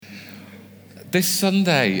This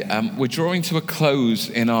Sunday, we're drawing to a close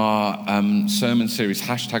in our sermon series,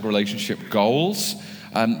 #Relationship Goals.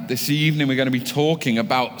 This evening, we're going to be talking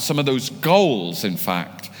about some of those goals, in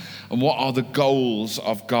fact, and what are the goals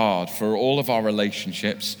of God for all of our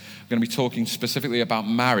relationships. We're going to be talking specifically about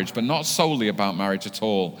marriage, but not solely about marriage at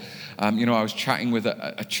all. I was chatting with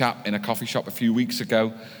a chap in a coffee shop a few weeks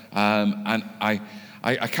ago, and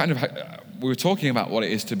we were talking about what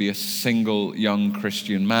it is to be a single young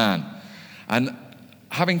Christian man. And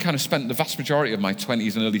having kind of spent the vast majority of my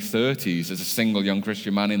 20s and early 30s as a single young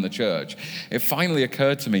Christian man in the church, it finally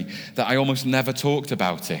occurred to me that I almost never talked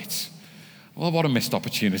about it. Well, what a missed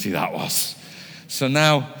opportunity that was. So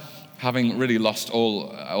now, having really lost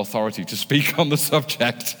all authority to speak on the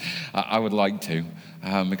subject, I would like to,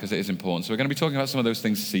 because it is important. So we're going to be talking about some of those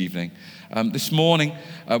things this evening. This morning,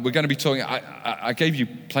 we're going to be talking, I gave you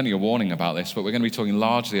plenty of warning about this, but we're going to be talking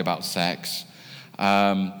largely about sex.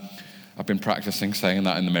 I've been practicing saying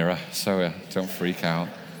that in the mirror, so don't freak out.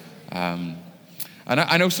 And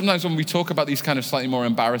I know sometimes when we talk about these kind of slightly more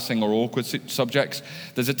embarrassing or awkward subjects,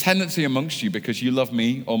 there's a tendency amongst you, because you love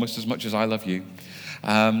me almost as much as I love you,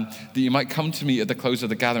 that you might come to me at the close of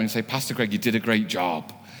the gathering and say, Pastor Greg, you did a great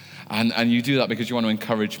job. And you do that because you want to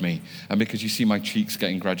encourage me and because you see my cheeks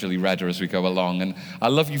getting gradually redder as we go along. And I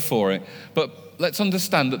love you for it. But let's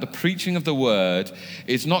understand that the preaching of the word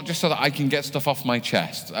is not just so that I can get stuff off my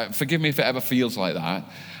chest. Forgive me if it ever feels like that.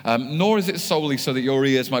 Nor is it solely so that your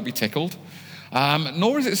ears might be tickled.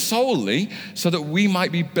 Nor is it solely so that we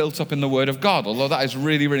might be built up in the Word of God, although that is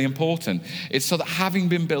really, really important. It's so that having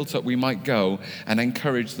been built up, we might go and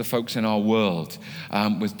encourage the folks in our world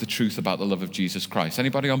with the truth about the love of Jesus Christ.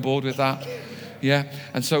 Anybody on board with that? Yeah,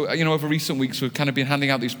 and so, over recent weeks, we've kind of been handing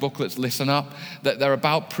out these booklets, Listen Up, that they're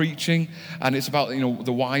about preaching, and it's about,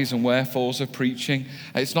 the whys and wherefores of preaching.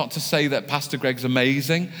 It's not to say that Pastor Greg's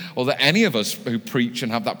amazing, or that any of us who preach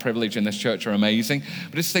and have that privilege in this church are amazing,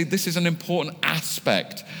 but it's to say this is an important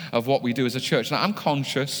aspect of what we do as a church. Now, I'm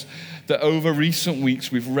conscious that over recent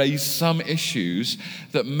weeks, we've raised some issues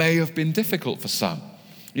that may have been difficult for some.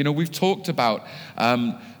 We've talked about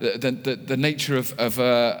the nature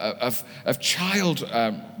of child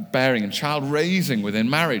bearing and child raising within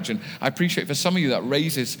marriage, and I appreciate for some of you that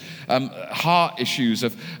raises heart issues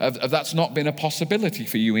of that's not been a possibility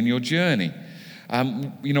for you in your journey.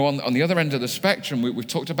 On the other end of the spectrum, we've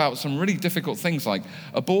talked about some really difficult things like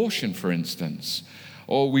abortion, for instance.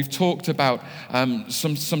 Or we've talked about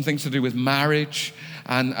some things to do with marriage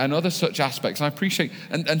and other such aspects. And I appreciate,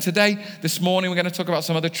 and today, this morning, we're going to talk about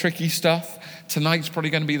some other tricky stuff. Tonight's probably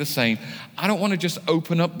going to be the same. I don't want to just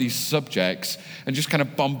open up these subjects and just kind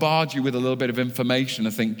of bombard you with a little bit of information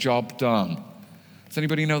and think, job done. Does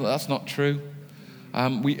anybody know that that's not true?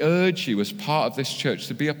 We urge you as part of this church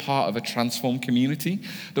to be a part of a transformed community.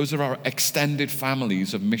 Those are our extended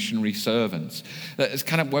families of missionary servants. That is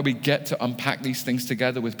kind of where we get to unpack these things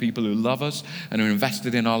together with people who love us and are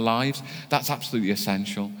invested in our lives. That's absolutely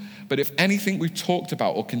essential. But if anything we've talked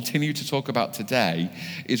about or continue to talk about today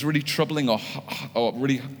is really troubling or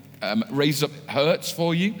really raise up hurts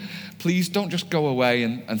for you, please don't just go away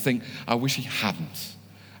and think, I wish he hadn't.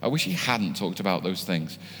 I wish he hadn't talked about those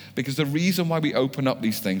things. Because the reason why we open up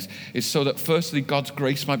these things is so that firstly, God's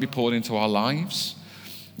grace might be poured into our lives.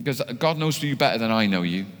 Because God knows you better than I know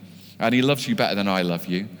you. And he loves you better than I love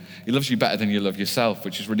you. He loves you better than you love yourself,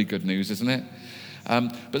 which is really good news, isn't it?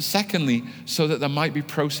 But secondly, so that there might be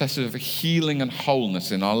processes of healing and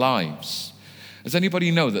wholeness in our lives. Does anybody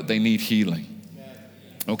know that they need healing?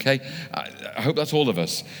 Okay, I hope that's all of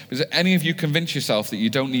us. Because if any of you convince yourself that you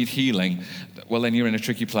don't need healing, well, then you're in a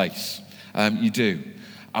tricky place. You do.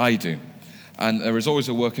 I do. And there is always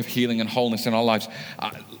a work of healing and wholeness in our lives.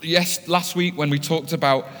 Yes, last week when we talked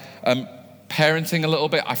about parenting a little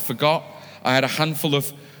bit, I forgot. I had a handful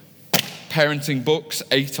of parenting books,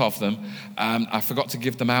 8 of them. I forgot to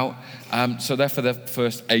give them out. So they're for the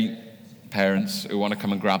first 8 parents who want to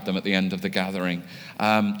come and grab them at the end of the gathering.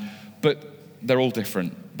 But they're all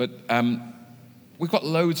different, but we've got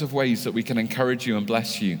loads of ways that we can encourage you and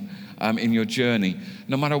bless you in your journey,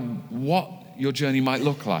 no matter what your journey might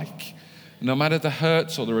look like, no matter the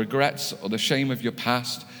hurts or the regrets or the shame of your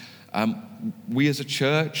past. We as a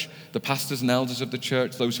church, the pastors and elders of the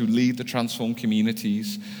church, those who lead the transformed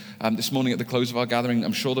communities, this morning at the close of our gathering,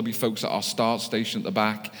 I'm sure there'll be folks at our start station at the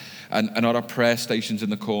back and at our prayer stations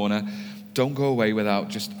in the corner. Don't go away without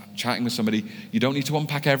just chatting with somebody. You don't need to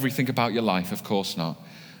unpack everything about your life, of course not.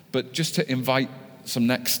 But just to invite some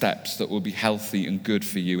next steps that will be healthy and good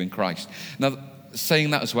for you in Christ. Now,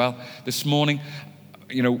 saying that as well, this morning,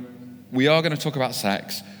 we are going to talk about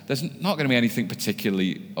sex. There's not going to be anything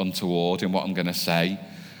particularly untoward in what I'm going to say.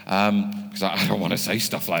 because I don't want to say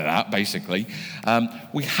stuff like that, basically.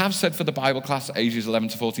 We have said for the Bible class, ages 11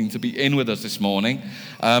 to 14, to be in with us this morning.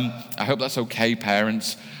 I hope that's okay,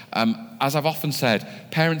 parents. As I've often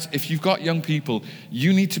said, parents, if you've got young people,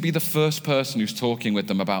 you need to be the first person who's talking with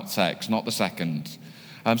them about sex, not the second.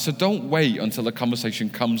 So don't wait until the conversation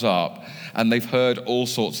comes up and they've heard all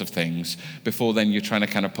sorts of things before then you're trying to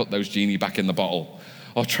kind of put those genie back in the bottle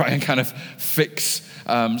or try and kind of fix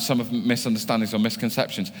some of misunderstandings or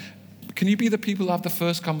misconceptions. Can you be the people who have the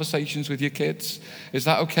first conversations with your kids? Is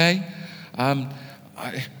that okay?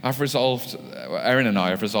 I've resolved, Erin and I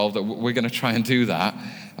have resolved that we're going to try and do that.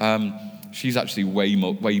 She's actually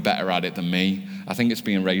way better at it than me. I think it's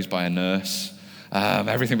being raised by a nurse.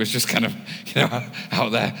 Everything was just kind of,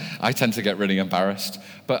 out there. I tend to get really embarrassed.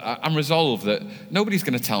 But I'm resolved that nobody's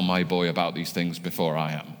going to tell my boy about these things before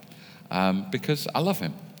I am. Because I love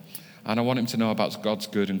him. And I want him to know about God's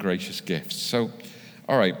good and gracious gifts. So,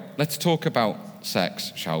 all right, let's talk about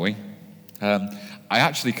sex, shall we? I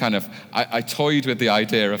actually I toyed with the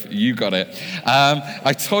idea of, you got it.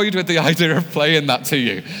 I toyed with the idea of playing that to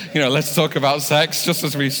you. Let's talk about sex, just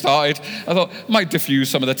as we started. I thought, it might diffuse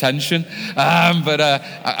some of the tension. But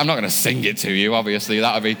I'm not going to sing it to you, obviously.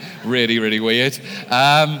 That would be really, really weird.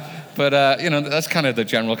 But that's kind of the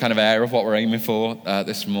general kind of air of what we're aiming for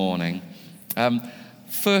this morning.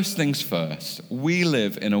 First things first, we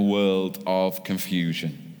live in a world of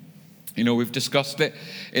confusion. We've discussed it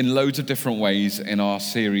in loads of different ways in our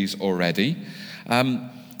series already. And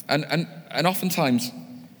oftentimes,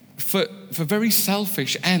 for very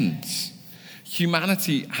selfish ends,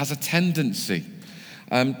 humanity has a tendency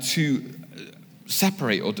to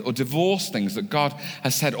separate or divorce things that God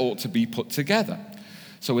has said ought to be put together.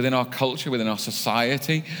 So within our culture, within our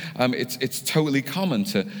society, it's totally common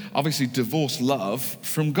to obviously divorce love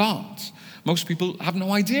from God. Most people have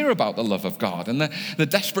no idea about the love of God, and they're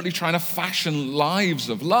desperately trying to fashion lives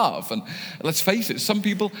of love. And let's face it, some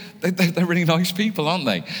people, they're really nice people, aren't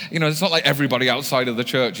they? It's not like everybody outside of the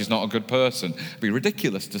church is not a good person. It'd be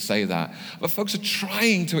ridiculous to say that. But folks are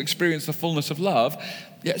trying to experience the fullness of love,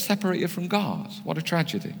 yet separated from God. What a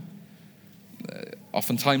tragedy.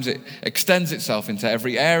 Oftentimes it extends itself into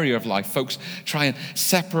every area of life. Folks try and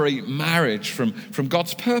separate marriage from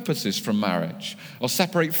God's purposes from marriage, or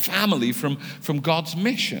separate family from God's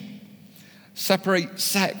mission. Separate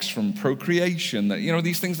sex from procreation.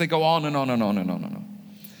 These things, they go on and on and on and on and on.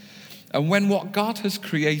 And when what God has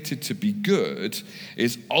created to be good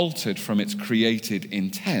is altered from its created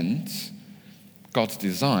intent, God's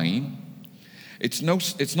design, it's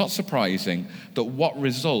not surprising that what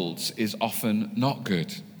results is often not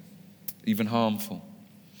good, even harmful.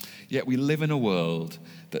 Yet we live in a world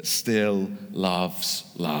that still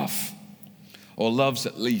loves love, or loves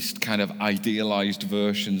at least kind of idealized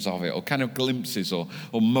versions of it, or kind of glimpses or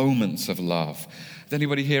moments of love. Did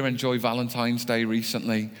anybody here enjoy Valentine's Day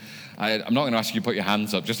recently? I'm not going to ask you to put your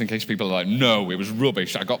hands up, just in case people are like, no, it was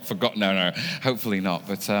rubbish, I got forgotten. No, hopefully not.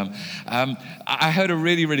 But I heard a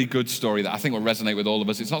really, really good story that I think will resonate with all of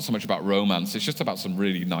us. It's not so much about romance, it's just about some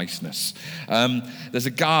really niceness. There's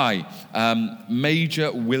a guy,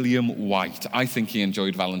 Major William White. I think he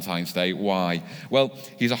enjoyed Valentine's Day. Why? Well,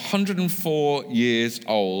 he's 104 years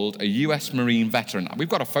old, a US Marine veteran. We've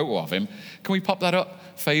got a photo of him. Can we pop that up?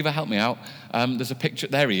 Favor, help me out. There's a picture.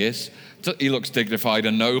 There he is. He looks dignified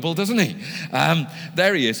and noble, doesn't he?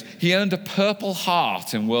 There he is. He earned a Purple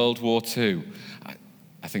Heart in World War II.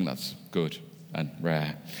 I think that's good and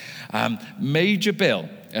rare. Major Bill,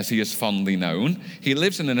 as he is fondly known, he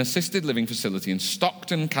lives in an assisted living facility in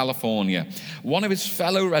Stockton, California. One of his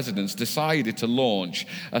fellow residents decided to launch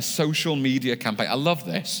a social media campaign. I love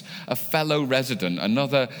this. A fellow resident,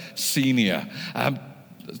 another senior,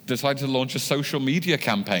 decided to launch a social media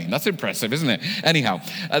campaign. That's impressive, isn't it? Anyhow,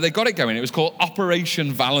 they got it going. It was called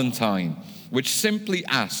Operation Valentine, which simply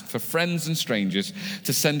asked for friends and strangers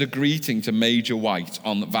to send a greeting to Major White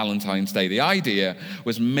on Valentine's Day. The idea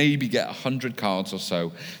was maybe get 100 cards or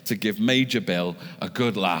so to give Major Bill a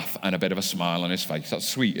good laugh and a bit of a smile on his face. That's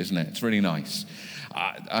sweet, isn't it? It's really nice.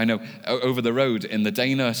 I know over the road in the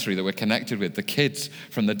day nursery that we're connected with, the kids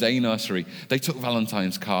from the day nursery, they took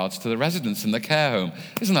Valentine's cards to the residents in the care home.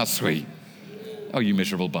 Isn't that sweet? Oh, you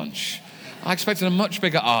miserable bunch. I expected a much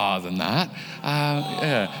bigger R than that.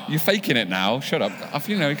 Yeah, you're faking it now. Shut up.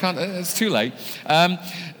 You can't. It's too late.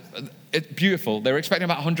 It's beautiful. They were expecting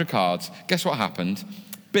about 100 cards. Guess what happened?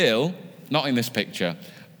 Bill, not in this picture,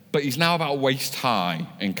 but he's now about waist high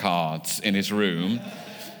in cards in his room,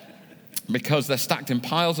 because they're stacked in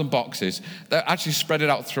piles and boxes. They're actually spread it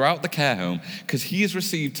out throughout the care home, because he has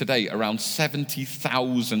received to date around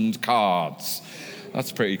 70,000 cards.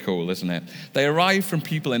 That's pretty cool, isn't it? They arrive from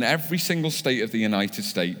people in every single state of the United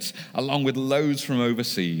States, along with loads from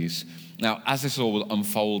overseas. Now, as this is all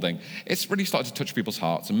unfolding, it's really started to touch people's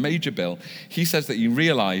hearts. And Major Bill, he says that he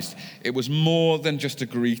realized it was more than just a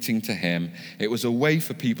greeting to him. It was a way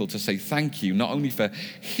for people to say thank you, not only for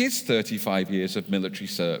his 35 years of military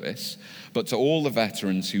service, but to all the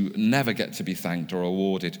veterans who never get to be thanked or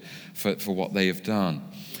awarded for what they have done.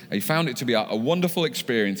 He found it to be a wonderful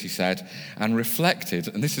experience, he said, and reflected,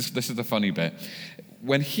 and this is the funny bit,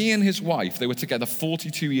 when he and his wife, they were together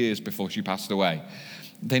 42 years before she passed away,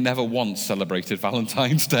 they never once celebrated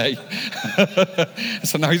Valentine's Day.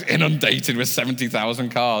 So now he's inundated with 70,000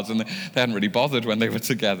 cards, and they hadn't really bothered when they were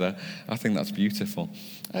together. I think that's beautiful.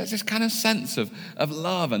 It's this kind of sense of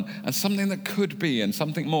love and something that could be and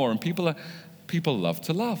something more. And people love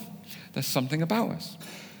to love. There's something about us.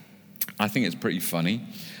 I think it's pretty funny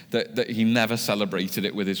that he never celebrated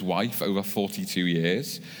it with his wife over 42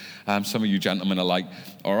 years. Some of you gentlemen are like,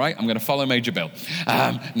 all right, I'm going to follow Major Bill.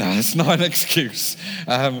 No, it's not an excuse.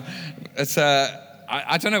 I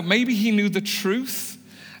don't know, maybe he knew the truth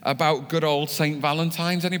about good old St.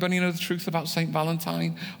 Valentine's. Anybody know the truth about St.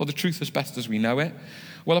 Valentine? Or the truth as best as we know it?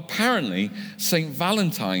 Well, apparently, St.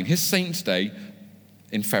 Valentine, his saint's day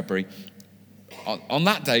in February, on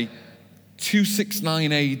that day,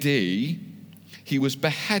 269 AD, he was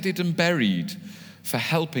beheaded and buried for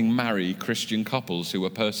helping marry Christian couples who were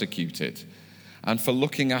persecuted and for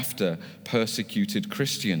looking after persecuted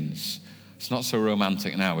Christians. It's not so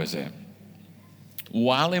romantic now, is it?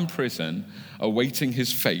 While in prison, awaiting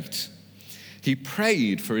his fate, he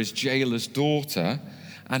prayed for his jailer's daughter,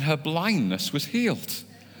 and her blindness was healed.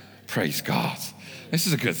 Praise God. This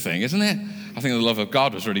is a good thing, isn't it? I think the love of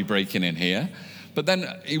God was really breaking in here. But then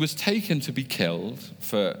he was taken to be killed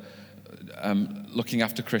for looking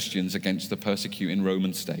after Christians against the persecuting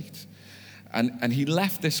Roman state. And he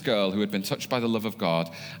left this girl who had been touched by the love of God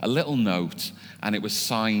a little note, and it was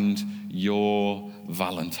signed, "Your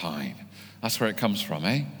Valentine." That's where it comes from,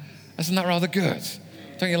 eh? Isn't that rather good?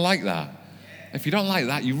 Don't you like that? If you don't like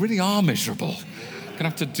that, you really are miserable. I'm going to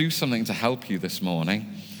have to do something to help you this morning.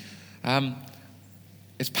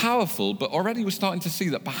 It's powerful, but already we're starting to see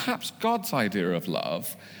that perhaps God's idea of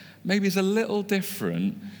love maybe is a little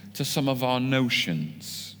different to some of our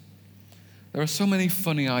notions. There are so many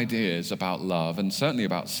funny ideas about love and certainly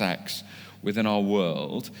about sex within our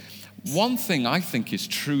world. One thing I think is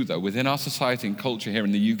true, though, within our society and culture here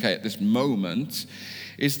in the UK at this moment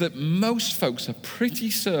is that most folks are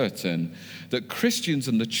pretty certain that Christians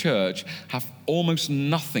and the church have almost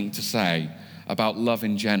nothing to say about love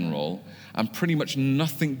in general and pretty much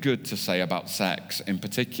nothing good to say about sex in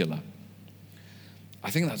particular. I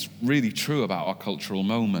think that's really true about our cultural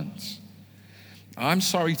moment. I'm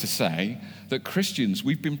sorry to say that Christians,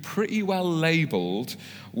 we've been pretty well labeled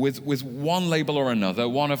with one label or another,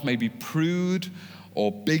 one of maybe prude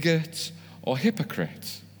or bigot or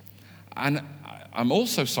hypocrite. And I'm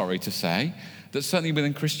also sorry to say that certainly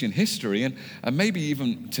within Christian history and maybe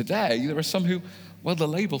even today, there are some who, well, the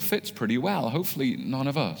label fits pretty well. Hopefully none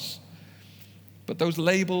of us. But those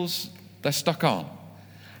labels, they're stuck on.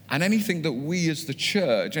 And anything that we as the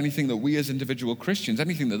church, anything that we as individual Christians,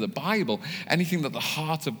 anything that the Bible, anything that the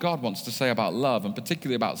heart of God wants to say about love, and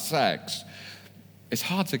particularly about sex, it's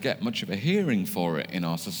hard to get much of a hearing for it in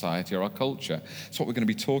our society or our culture. It's what we're going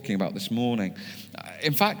to be talking about this morning.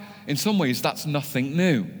 In fact, in some ways, that's nothing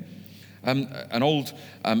new. An old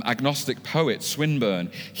agnostic poet,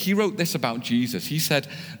 Swinburne, he wrote this about Jesus. He said,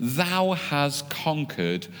 "Thou hast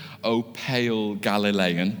conquered, O pale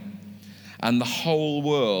Galilean, and the whole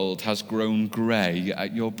world has grown grey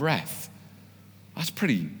at your breath." That's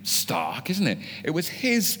pretty stark, isn't it? It was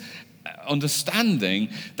his understanding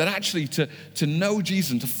that actually to know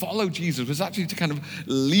Jesus and to follow Jesus was actually to kind of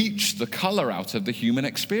leach the color out of the human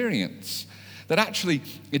experience. That actually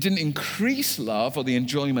it didn't increase love or the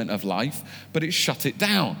enjoyment of life, but it shut it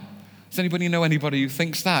down. Does anybody know anybody who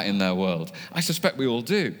thinks that in their world? I suspect we all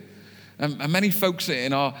do. And many folks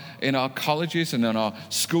in our colleges and in our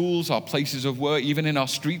schools, our places of work, even in our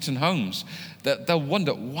streets and homes, that they'll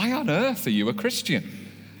wonder, why on earth are you a Christian?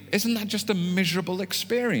 Isn't that just a miserable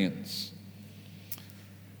experience?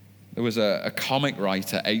 There was a comic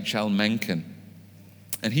writer, H.L. Mencken,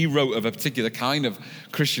 and he wrote of a particular kind of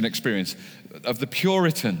Christian experience, of the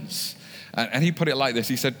Puritans. And he put it like this.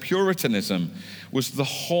 He said, Puritanism was the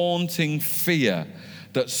haunting fear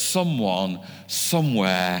that someone,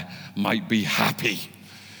 somewhere, might be happy.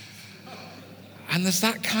 And there's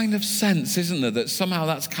that kind of sense, isn't there, that somehow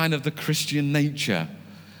that's kind of the Christian nature,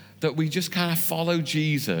 that we just kind of follow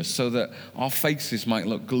Jesus so that our faces might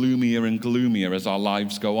look gloomier and gloomier as our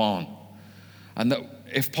lives go on. and that,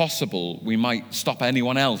 if possible, we might stop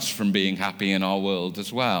anyone else from being happy in our world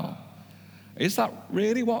as well. Is that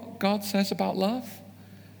really what God says about love?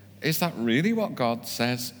 Is that really what God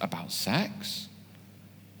says about sex?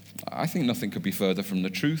 I think nothing could be further from the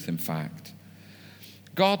truth, in fact.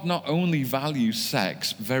 God not only values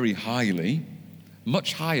sex very highly,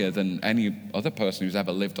 much higher than any other person who's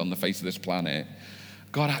ever lived on the face of this planet,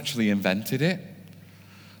 God actually invented it.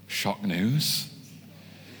 Shock news.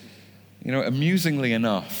 Amusingly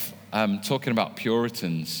enough, talking about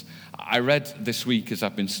Puritans, I read this week as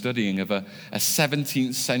I've been studying of a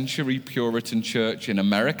 17th century Puritan church in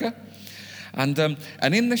America. And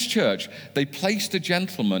in this church, they placed a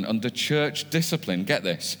gentleman under church discipline, get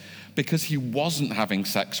this, because he wasn't having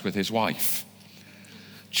sex with his wife.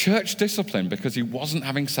 Church discipline because he wasn't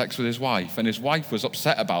having sex with his wife, and his wife was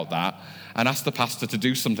upset about that and asked the pastor to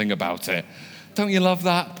do something about it. Don't you love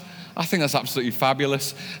that? I think that's absolutely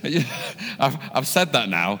fabulous. I've said that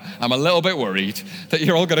now. I'm a little bit worried that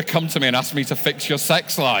you're all going to come to me and ask me to fix your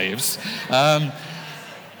sex lives.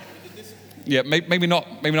 Maybe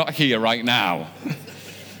not here right now.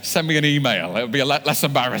 Send me an email. It'll be less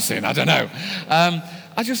embarrassing. I don't know.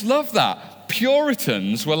 I just love that.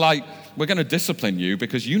 Puritans were like, we're going to discipline you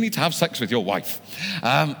because you need to have sex with your wife.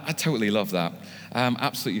 I totally love that.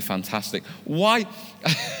 Absolutely fantastic. Why?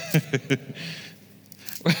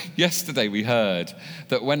 Yesterday we heard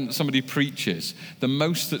that when somebody preaches, the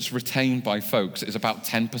most that's retained by folks is about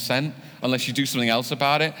 10%, unless you do something else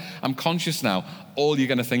about it. I'm conscious now, all you're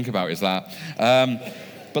going to think about is that.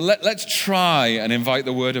 But let's try and invite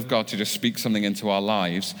the Word of God to just speak something into our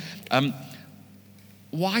lives.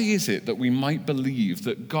 Why is it that we might believe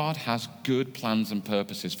that God has good plans and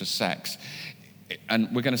purposes for sex?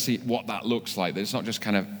 And we're going to see what that looks like. That it's not just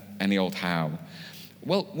kind of any old how.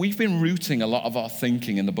 Well, we've been rooting a lot of our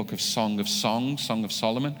thinking in the book of Song of Songs, Song of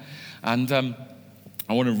Solomon. And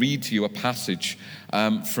I want to read to you a passage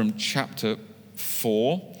from chapter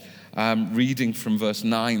 4, reading from verse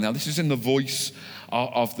 9. Now, this is in the voice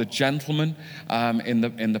of the gentleman in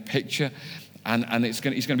the picture. And he's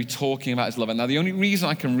going to be talking about his love. And now, the only reason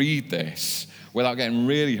I can read this without getting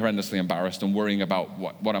really horrendously embarrassed and worrying about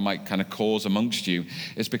what I might kind of cause amongst you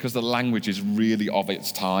is because the language is really of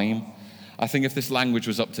its time. I think if this language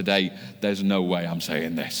was up to date, there's no way I'm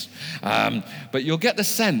saying this. But you'll get the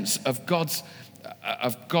sense of God's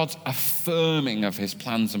affirming of his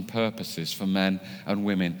plans and purposes for men and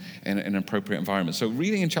women in an appropriate environment. So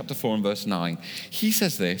reading in chapter 4 and verse 9, he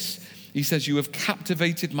says this. He says, "You have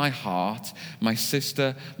captivated my heart, my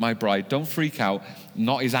sister, my bride." Don't freak out,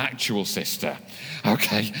 not his actual sister.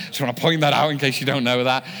 Okay, just want to point that out in case you don't know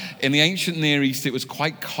that. In the ancient Near East, it was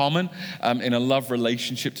quite common in a love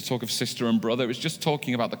relationship to talk of sister and brother. It was just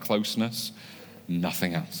talking about the closeness,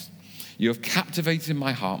 nothing else. "You have captivated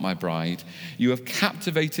my heart, my bride. You have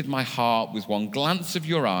captivated my heart with one glance of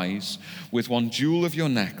your eyes, with one jewel of your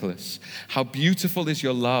necklace. How beautiful is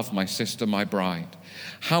your love, my sister, my bride.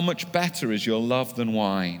 How much better is your love than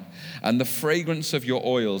wine, and the fragrance of your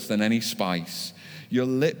oils than any spice. Your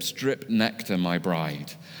lips drip nectar, my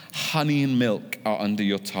bride. Honey and milk are under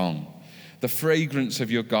your tongue. The fragrance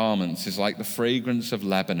of your garments is like the fragrance of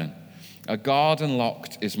Lebanon. A garden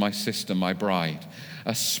locked is my sister, my bride.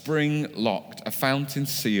 A spring locked, a fountain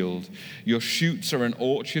sealed. Your shoots are an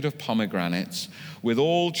orchard of pomegranates, with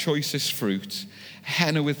all choicest fruit,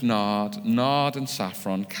 henna with nard and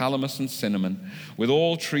saffron, calamus and cinnamon, with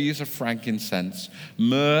all trees of frankincense,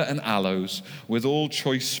 myrrh and aloes, with all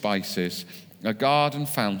choice spices, a garden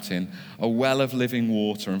fountain, a well of living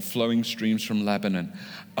water and flowing streams from Lebanon.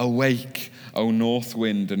 Awake, O north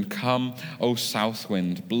wind, and come, O south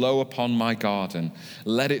wind, blow upon my garden,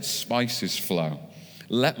 let its spices flow.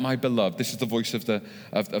 Let my beloved," this is the voice of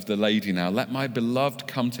the lady now, "let my beloved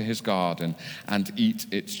come to his garden and eat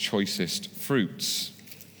its choicest fruits."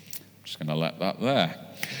 I'm just going to let that there.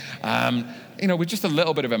 With just a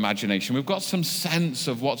little bit of imagination, we've got some sense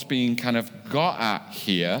of what's being kind of got at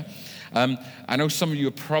here. I know some of you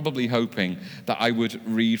are probably hoping that I would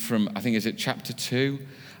read from, I think, is it chapter 2?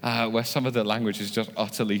 Where some of the language is just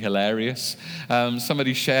utterly hilarious.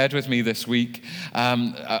 Somebody shared with me this week,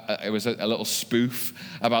 it was a little spoof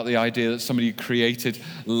about the idea that somebody created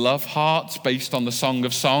love hearts based on the Song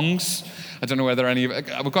of Songs. I don't know whether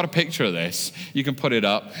we've got a picture of this. You can put it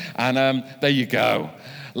up. And there you go.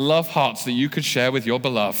 Love hearts that you could share with your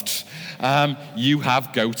beloved. You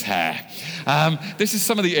have goat hair. This is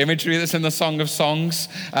some of the imagery that's in the Song of Songs.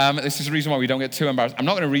 This is the reason why we don't get too embarrassed. I'm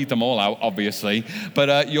not going to read them all out, obviously,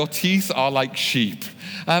 but your teeth are like sheep.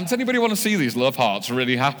 Does anybody want to see these love hearts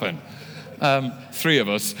really happen? 3 of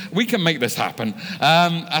us. We can make this happen.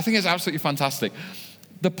 I think it's absolutely fantastic.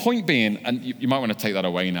 The point being, and you might want to take that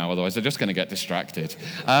away now, otherwise they're just going to get distracted.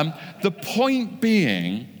 The point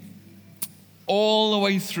being, all the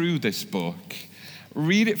way through this book,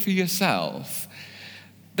 read it for yourself,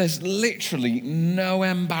 there's literally no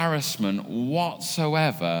embarrassment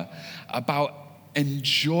whatsoever about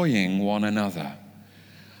enjoying one another.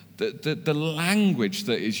 The language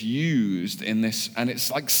that is used in this, and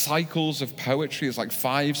it's like cycles of poetry, it's like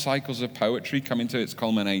 5 cycles of poetry coming to its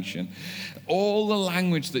culmination. All the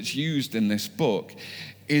language that's used in this book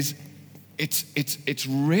it's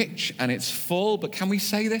rich and it's full, but can we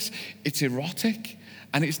say this? It's erotic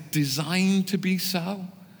and it's designed to be so.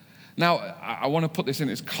 Now, I want to put this in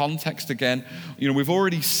its context again. We've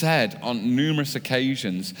already said on numerous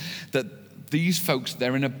occasions that these folks,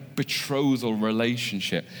 they're in a betrothal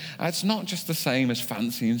relationship. It's not just the same as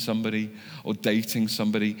fancying somebody or dating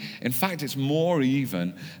somebody. In fact, it's more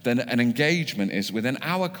even than an engagement is within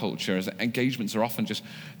our culture, as engagements are often just,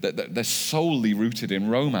 they're solely rooted in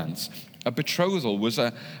romance. A betrothal was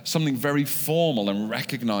something very formal and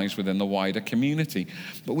recognized within the wider community.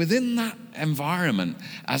 But within that environment,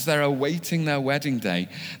 as they're awaiting their wedding day,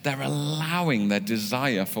 they're allowing their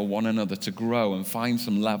desire for one another to grow and find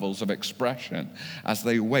some levels of expression as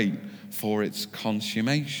they wait for its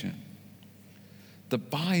consummation. The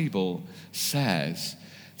Bible says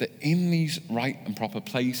that in these right and proper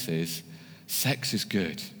places, sex is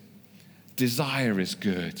good, desire is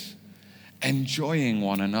good. Enjoying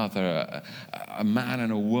one another, a man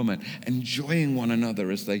and a woman, enjoying one another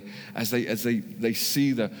as they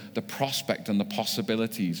see the prospect and the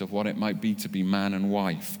possibilities of what it might be to be man and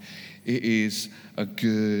wife. It is a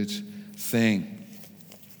good thing.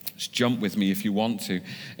 Just jump with me, if you want to,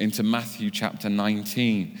 into Matthew chapter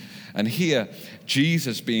 19. And here,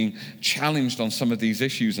 Jesus being challenged on some of these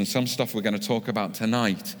issues and some stuff we're going to talk about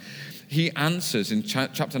tonight. He answers in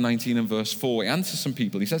chapter 19 and verse 4, he answers some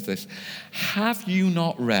people. He says this, "Have you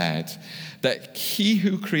not read that he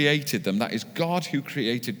who created them, that is God who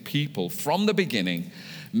created people from the beginning,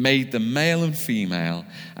 made them male and female,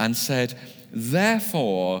 and said,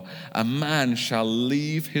 therefore a man shall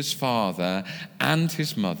leave his father and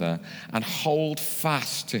his mother and hold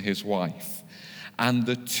fast to his wife, and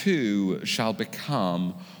the two shall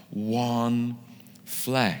become one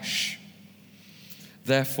flesh.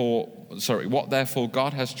 What therefore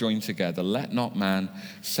God has joined together, let not man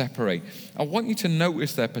separate." I want you to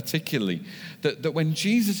notice there particularly that when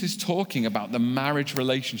Jesus is talking about the marriage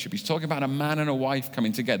relationship, he's talking about a man and a wife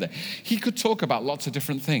coming together. He could talk about lots of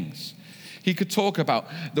different things. He could talk about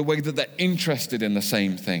the way that they're interested in the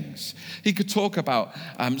same things. He could talk about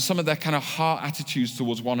some of their kind of heart attitudes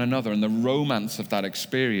towards one another and the romance of that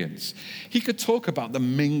experience. He could talk about the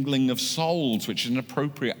mingling of souls, which is an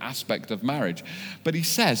appropriate aspect of marriage. But he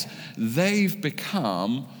says, they've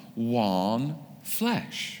become one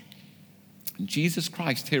flesh. Jesus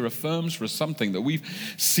Christ here affirms for us something that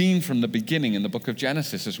we've seen from the beginning in the book of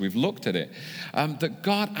Genesis as we've looked at it, that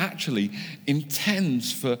God actually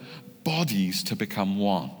intends for bodies to become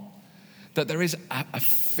one. That there is a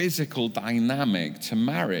physical dynamic to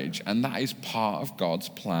marriage, and that is part of God's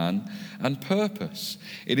plan and purpose.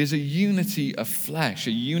 It is a unity of flesh,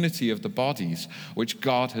 a unity of the bodies, which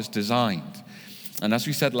God has designed. And as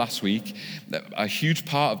we said last week, a huge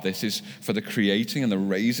part of this is for the creating and the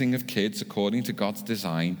raising of kids according to God's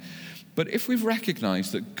design. But if we've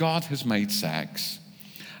recognized that God has made sex,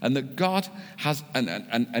 and that God has,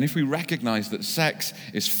 and if we recognize that sex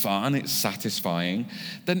is fun, it's satisfying,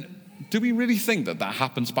 then do we really think that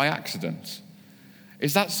happens by accident?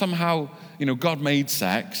 Is that somehow, God made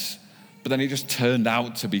sex, but then it just turned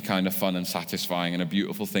out to be kind of fun and satisfying and a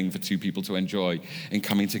beautiful thing for two people to enjoy in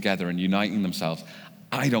coming together and uniting themselves?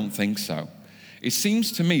 I don't think so. It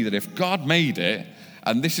seems to me that if God made it,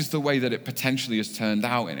 and this is the way that it potentially has turned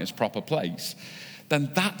out in its proper place, then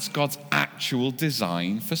that's God's actual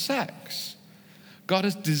design for sex. God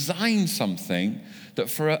has designed something that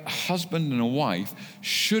for a husband and a wife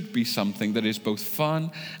should be something that is both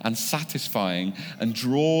fun and satisfying and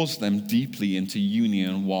draws them deeply into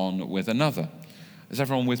union one with another. Is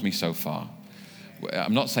everyone with me so far?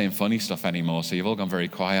 I'm not saying funny stuff anymore, so you've all gone very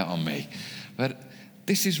quiet on me. But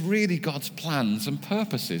this is really God's plans and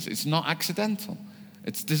purposes. It's not accidental.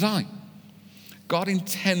 It's design. God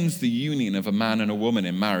intends the union of a man and a woman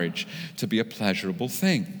in marriage to be a pleasurable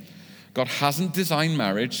thing. God hasn't designed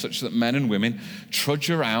marriage such that men and women trudge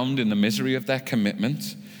around in the misery of their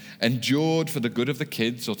commitment, endured for the good of the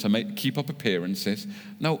kids or to keep up appearances.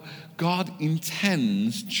 No, God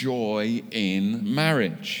intends joy in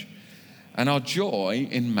marriage and our joy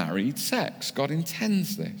in married sex. God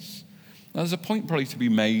intends this. Now, there's a point probably to be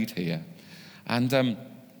made here. And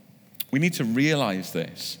we need to realize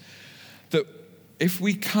this, that if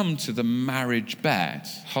we come to the marriage bed,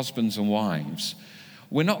 husbands and wives,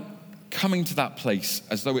 we're not coming to that place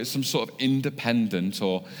as though it's some sort of independent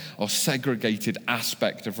or segregated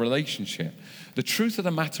aspect of relationship. The truth of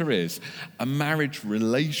the matter is, a marriage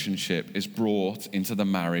relationship is brought into the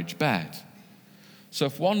marriage bed. So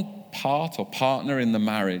if one part or partner in the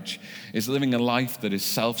marriage is living a life that is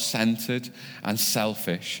self-centered and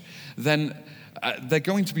selfish, then they're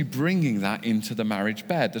going to be bringing that into the marriage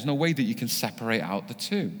bed. There's no way that you can separate out the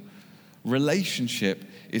two. Relationship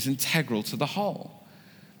is integral to the whole.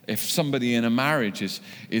 If somebody in a marriage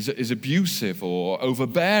is abusive or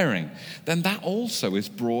overbearing, then that also is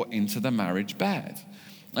brought into the marriage bed.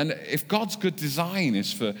 And if God's good design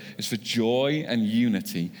is for joy and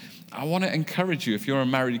unity, I want to encourage you, if you're a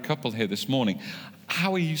married couple here this morning,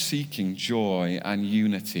 how are you seeking joy and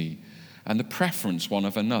unity and the preference one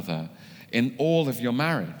of another in all of your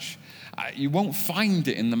marriage? You won't find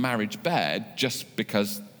it in the marriage bed just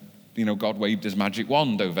because, God waved his magic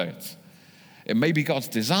wand over it. It may be God's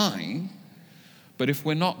design, but if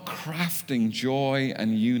we're not crafting joy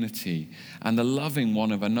and unity and the loving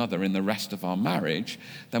one of another in the rest of our marriage,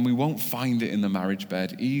 then we won't find it in the marriage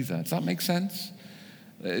bed either. Does that make sense?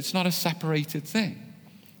 It's not a separated thing.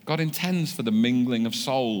 God intends for the mingling of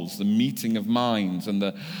souls, the meeting of minds, and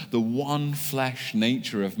the one flesh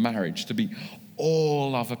nature of marriage to be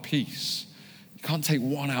all of a piece. You can't take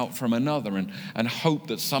one out from another and hope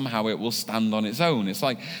that somehow it will stand on its own. It's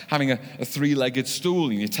like having a three-legged stool,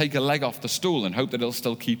 and you take a leg off the stool and hope that it'll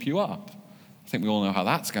still keep you up. I think we all know how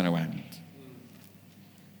that's going to end.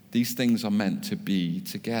 These things are meant to be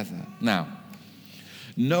together. Now,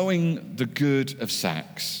 knowing the good of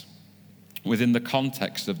sex within the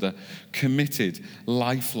context of the committed,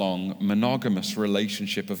 lifelong, monogamous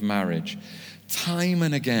relationship of marriage, time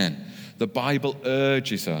and again, the Bible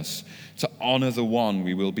urges us to honor the one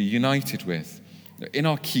we will be united with. In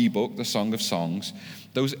our key book, the Song of Songs,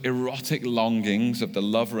 those erotic longings of the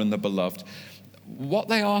lover and the beloved, what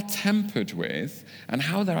they are tempered with and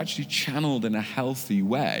how they're actually channeled in a healthy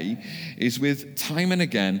way is with time and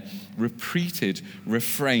again repeated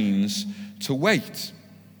refrains to wait.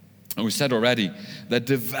 And we said already, they're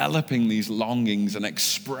developing these longings and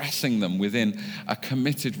expressing them within a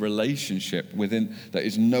committed relationship that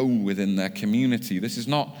is known within their community. This is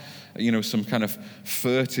not, some kind of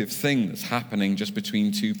furtive thing that's happening just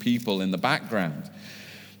between two people in the background.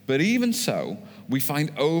 But even so, we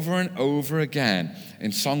find over and over again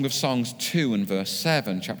in Song of Songs 2 and verse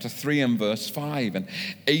 7, chapter 3 and verse 5, and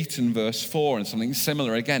 8 and verse 4, and something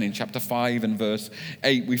similar again in chapter 5 and verse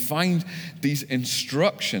 8. We find these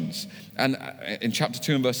instructions. And in chapter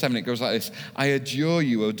 2 and verse 7, it goes like this: I adjure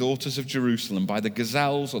you, O daughters of Jerusalem, by the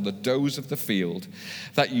gazelles or the does of the field,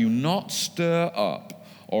 that you not stir up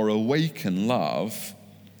or awaken love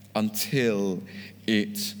until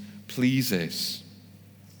it pleases.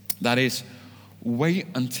 That is, wait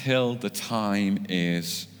until the time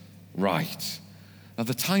is right. Now,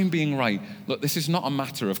 the time being right, look, this is not a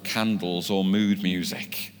matter of candles or mood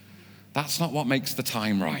music. That's not what makes the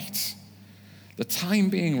time right. The time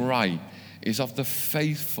being right is of the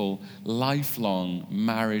faithful, lifelong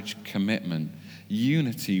marriage commitment,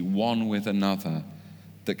 unity one with another,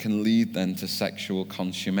 that can lead then to sexual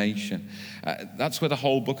consummation. That's where the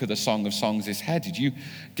whole book of the Song of Songs is headed. You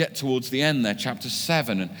get towards the end there, chapter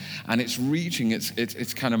 7, and it's reaching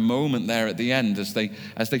its kind of moment there at the end as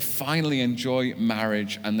they finally enjoy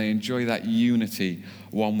marriage and they enjoy that unity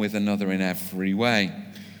one with another in every way.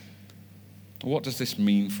 What does this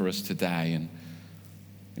mean for us today? And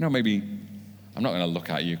maybe I'm not going to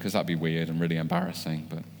look at you because that'd be weird and really embarrassing,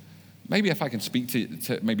 but maybe if I can speak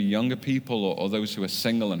to maybe younger people or those who are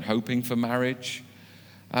single and hoping for marriage.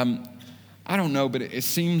 I don't know, but it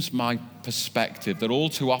seems my perspective that all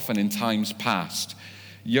too often in times past,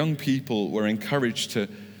 young people were encouraged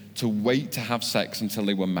to wait to have sex until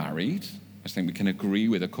they were married. I think we can agree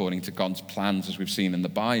with according to God's plans as we've seen in the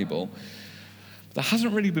Bible. There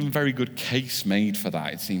hasn't really been a very good case made for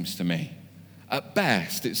that, it seems to me. At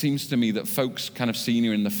best, it seems to me that folks kind of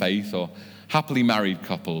senior in the faith or happily married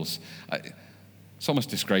couples, it's almost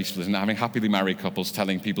disgraceful, isn't it, having happily married couples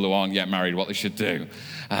telling people who aren't yet married what they should do.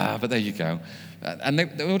 But there you go. And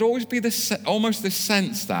there would always be almost this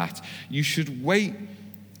sense that you should wait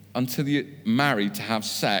until you're married to have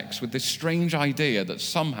sex, with this strange idea that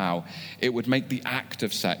somehow it would make the act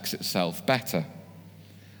of sex itself better.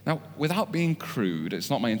 Now, without being crude, it's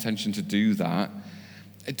not my intention to do that.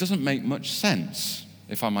 It doesn't make much sense,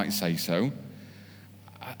 if I might say so.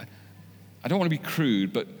 I don't want to be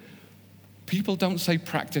crude, but people don't say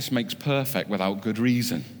practice makes perfect without good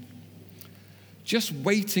reason. Just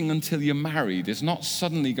waiting until you're married is not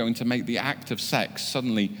suddenly going to make the act of sex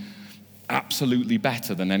suddenly absolutely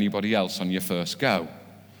better than anybody else on your first go.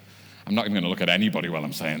 I'm not even going to look at anybody while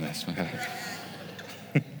I'm saying this.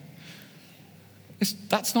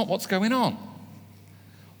 That's not what's going on.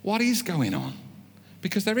 What is going on?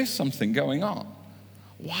 Because there is something going on.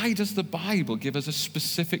 Why does the Bible give us a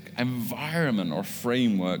specific environment or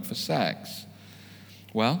framework for sex?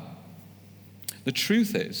 Well, the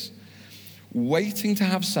truth is, waiting to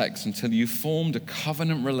have sex until you've formed a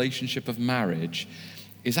covenant relationship of marriage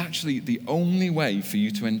is actually the only way for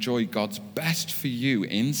you to enjoy God's best for you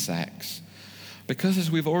in sex. Because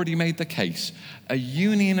as we've already made the case, a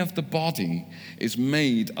union of the body is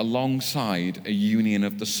made alongside a union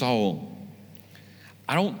of the soul.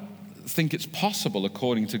 I don't think it's possible,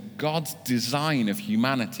 according to God's design of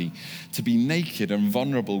humanity, to be naked and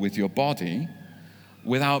vulnerable with your body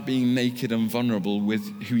without being naked and vulnerable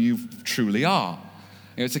with who you truly are.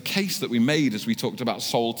 You know, it's a case that we made as we talked about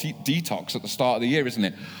soul detox at the start of the year, isn't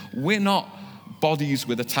it? We're not bodies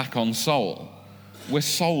with a tack on soul. We're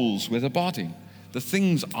souls with a body. The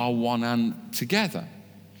things are one and together.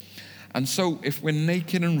 And so if we're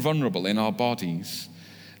naked and vulnerable in our bodies,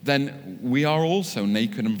 then we are also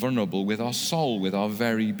naked and vulnerable with our soul, with our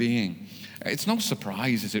very being. It's no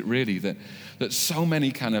surprise, is it really, that so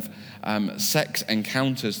many kind of sex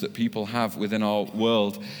encounters that people have within our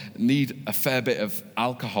world need a fair bit of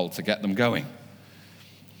alcohol to get them going.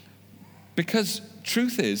 Because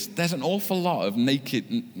truth is, there's an awful lot of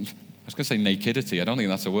nakedity, I don't think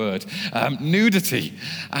that's a word, nudity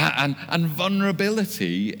and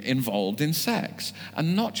vulnerability involved in sex.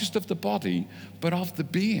 And not just of the body, but of the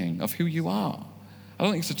being, of who you are. I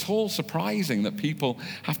don't think it's at all surprising that people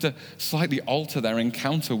have to slightly alter their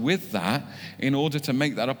encounter with that in order to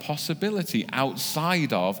make that a possibility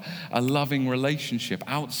outside of a loving relationship,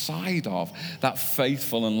 outside of that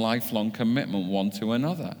faithful and lifelong commitment one to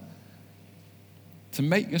another. To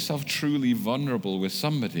make yourself truly vulnerable with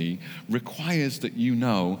somebody requires that you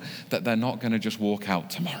know that they're not going to just walk out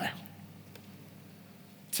tomorrow.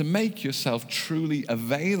 To make yourself truly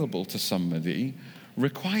available to somebody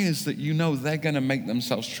requires that you know they're going to make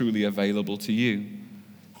themselves truly available to you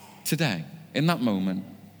today, in that moment,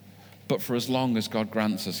 but for as long as God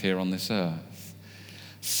grants us here on this earth.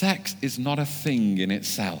 Sex is not a thing in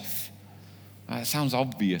itself. It sounds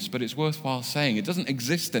obvious, but it's worthwhile saying. It doesn't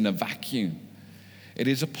exist in a vacuum. It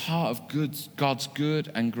is a part of God's good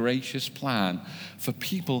and gracious plan for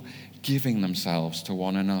people giving themselves to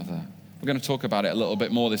one another. We're going to talk about it a little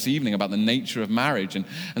bit more this evening, about the nature of marriage and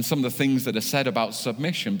some of the things that are said about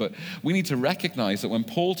submission. But we need to recognize that when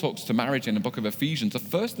Paul talks to marriage in the book of Ephesians, the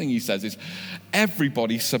first thing he says is,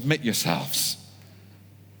 everybody submit yourselves.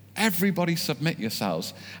 Everybody submit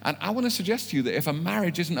yourselves. And I want to suggest to you that if a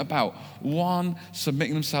marriage isn't about one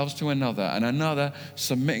submitting themselves to another and another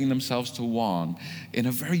submitting themselves to one in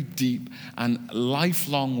a very deep and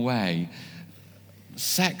lifelong way,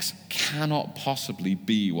 sex cannot possibly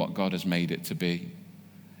be what God has made it to be.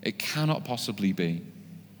 It cannot possibly be.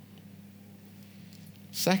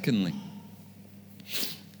 Secondly,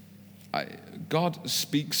 God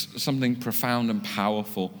speaks something profound and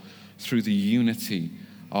powerful through the unity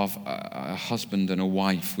of a husband and a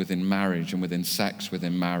wife within marriage and within sex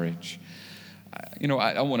within marriage.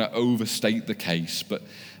 I don't want to overstate the case, but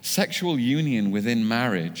sexual union within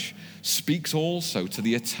marriage speaks also to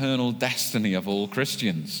the eternal destiny of all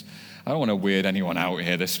Christians. I don't want to weird anyone out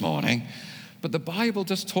here this morning, but the Bible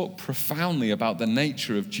does talk profoundly about the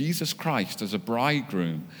nature of Jesus Christ as a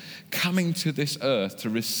bridegroom coming to this earth to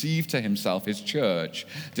receive to himself his church,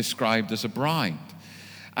 described as a bride.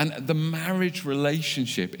 And the marriage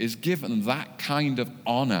relationship is given that kind of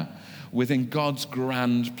honor within God's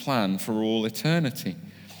grand plan for all eternity.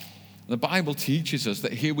 The Bible teaches us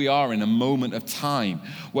that here we are in a moment of time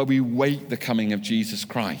where we wait the coming of Jesus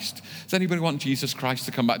Christ. Does anybody want Jesus Christ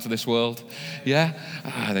to come back to this world? Yeah?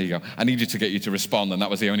 There you go. I needed to get you to respond, and that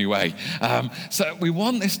was the only way. So we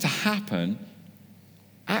want this to happen.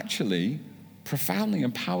 Actually, profoundly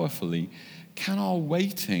and powerfully, can our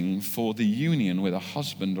waiting for the union with a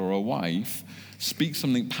husband or a wife speak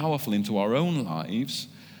something powerful into our own lives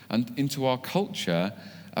and into our culture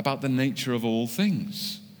about the nature of all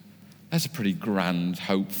things? That's a pretty grand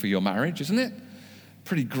hope for your marriage, isn't it?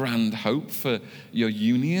 Pretty grand hope for your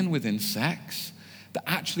union within sex. That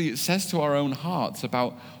actually it says to our own hearts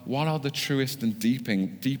about what are the truest and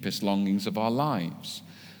deepest longings of our lives,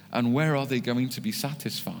 and where are they going to be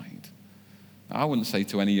satisfied. I wouldn't say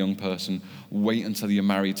to any young person, wait until you're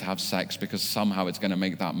married to have sex because somehow it's going to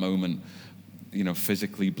make that moment,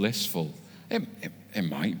 physically blissful. It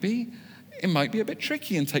might be. it might be a bit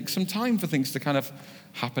tricky and take some time for things to kind of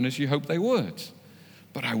happen as you hope they would.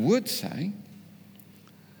 But I would say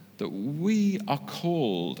that we are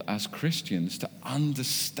called as Christians to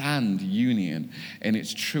understand union in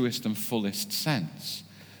its truest and fullest sense,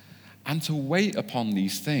 and to wait upon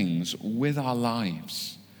these things with our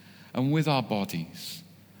lives and with our bodies.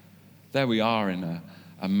 There we are in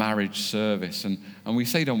a marriage service, and we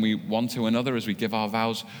say, don't we, one to another as we give our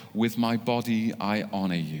vows, with my body I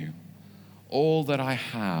honor you. All that I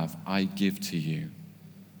have I give to you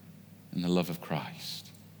in the love of Christ.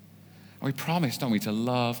 And we promise, don't we, to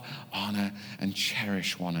love, honor, and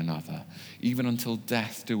cherish one another, even until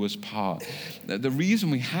death do us part. The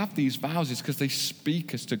reason we have these vows is because they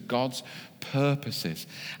speak us to God's purposes.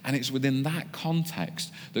 And it's within that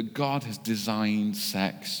context that God has designed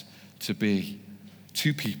sex to be.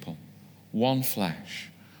 Two people, one flesh,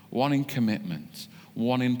 one in commitment,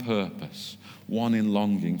 one in purpose, one in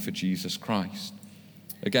longing for Jesus Christ.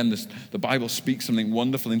 Again, the Bible speaks something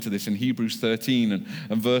wonderful into this in Hebrews 13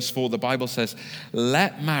 and verse 4. The Bible says,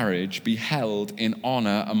 let marriage be held in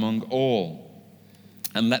honor among all,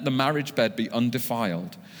 and let the marriage bed be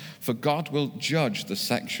undefiled, for God will judge the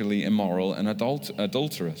sexually immoral and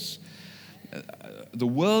adulterous. The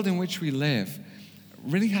world in which we live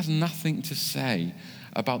really has nothing to say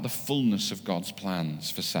about the fullness of God's plans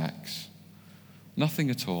for sex. Nothing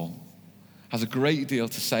at all. Has a great deal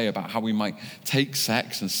to say about how we might take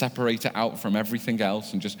sex and separate it out from everything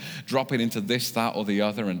else and just drop it into this, that, or the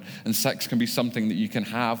other. And sex can be something that you can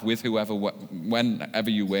have with whoever, whenever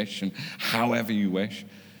you wish and however you wish.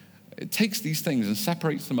 It takes these things and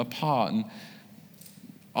separates them apart, and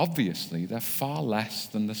obviously they're far less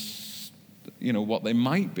than what they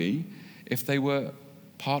might be if they were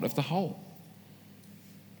part of the whole.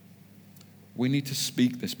 We need to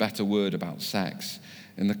speak this better word about sex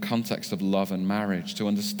in the context of love and marriage, to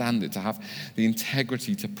understand it, to have the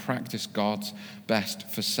integrity to practice God's best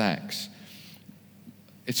for sex.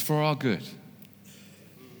 It's for our good,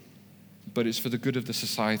 but it's for the good of the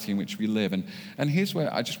society in which we live. And here's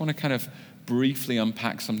where I just want to kind of briefly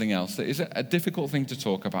unpack something else that is a difficult thing to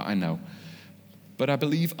talk about, I know. But I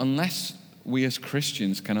believe unless we as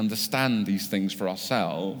Christians can understand these things for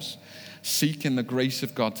ourselves, seek in the grace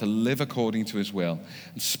of God to live according to his will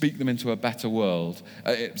and speak them into a better world,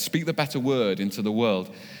 speak the better word into the world,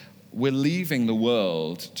 we're leaving the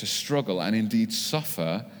world to struggle and indeed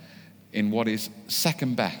suffer in what is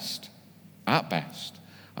second best, at best,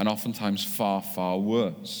 and oftentimes far, far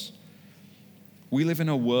worse. We live in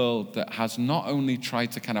a world that has not only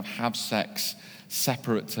tried to kind of have sex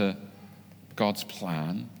separate to God's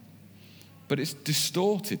plan, but it's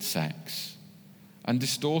distorted sex. And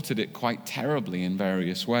distorted it quite terribly in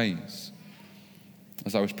various ways.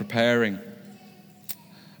 As I was preparing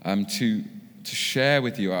to share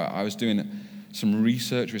with you, I was doing some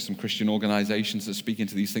research with some Christian organizations that speak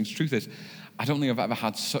into these things. Truth is, I don't think I've ever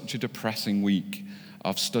had such a depressing week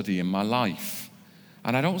of study in my life.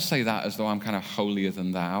 And I don't say that as though I'm kind of holier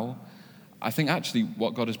than thou. I think actually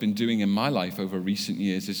what God has been doing in my life over recent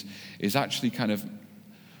years is actually kind of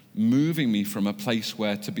moving me from a place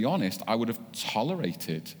where, to be honest, I would have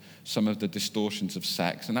tolerated some of the distortions of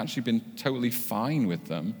sex and actually been totally fine with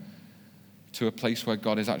them, to a place where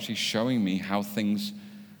God is actually showing me how things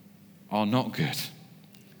are not good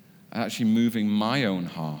and actually moving my own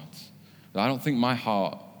heart. I don't think my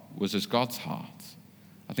heart was as God's heart.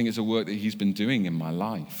 I think it's a work that he's been doing in my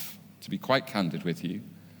life, to be quite candid with you.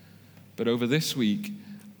 But over this week,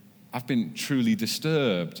 I've been truly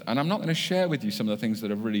disturbed. And I'm not going to share with you some of the things that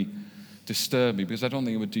have really disturbed me, because I don't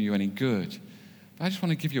think it would do you any good. But I just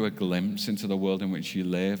want to give you a glimpse into the world in which you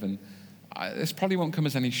live. And this probably won't come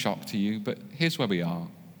as any shock to you, but here's where we are.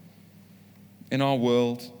 In our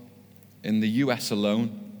world, in the US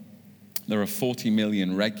alone, there are 40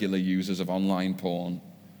 million regular users of online porn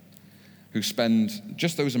who spend,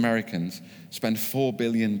 just those Americans, spend $4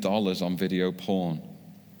 billion on video porn,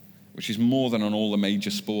 which is more than on all the major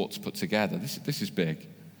sports put together. This is big.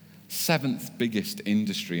 7th biggest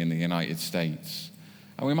industry in the United States.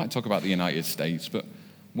 And we might talk about the United States, but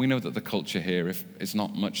we know that the culture here is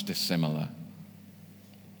not much dissimilar.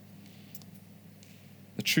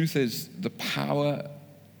 The truth is, the power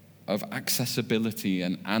of accessibility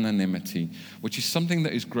and anonymity, which is something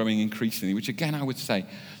that is growing increasingly, which again I would say,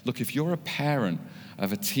 look, if you're a parent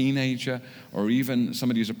of a teenager or even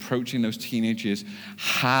somebody who's approaching those teenage years,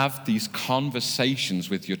 have these conversations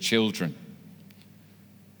with your children.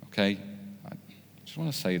 Okay? I just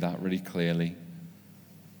want to say that really clearly.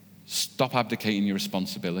 Stop abdicating your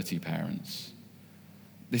responsibility, parents.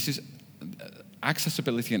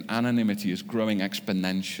 Accessibility and anonymity is growing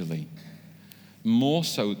exponentially. More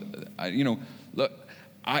so, look,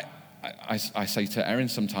 I say to Erin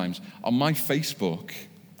sometimes, on my Facebook,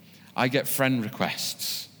 I get friend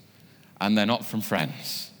requests, and they're not from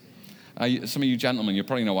friends. Some of you gentlemen, you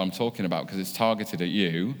probably know what I'm talking about because it's targeted at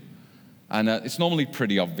you, and it's normally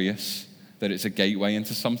pretty obvious that it's a gateway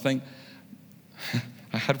into something.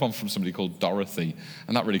 I had one from somebody called Dorothy,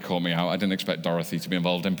 and that really caught me out. I didn't expect Dorothy to be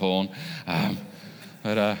involved in porn.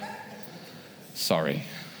 But sorry,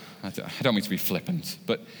 I don't mean to be flippant,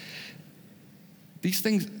 but these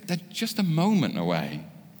things, they're just a moment away.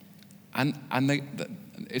 And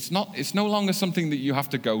it's no longer something that you have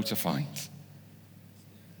to go to find.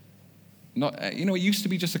 It used to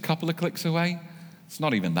be just a couple of clicks away. It's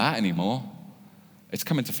not even that anymore. It's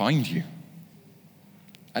coming to find you.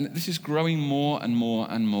 And this is growing more and more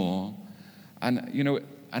and more. And,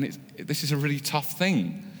 this is a really tough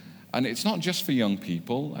thing. And it's not just for young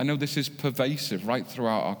people. I know this is pervasive right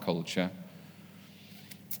throughout our culture.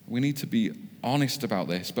 We need to be honest about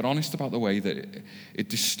this, but honest about the way that it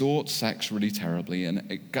distorts sex really terribly, and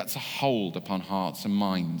it gets a hold upon hearts and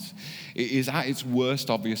minds. It is at its worst,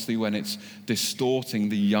 obviously, when it's distorting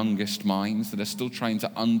the youngest minds that are still trying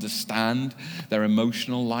to understand their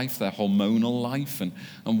emotional life, their hormonal life, and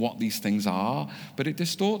what these things are. But it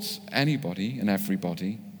distorts anybody and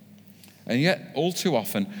everybody. And yet, all too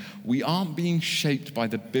often, we aren't being shaped by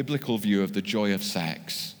the biblical view of the joy of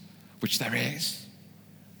sex, which there is,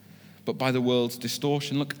 but by the world's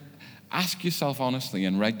distortion. Look, ask yourself honestly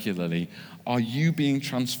and regularly, are you being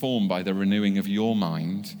transformed by the renewing of your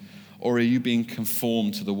mind, or are you being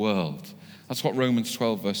conformed to the world? That's what Romans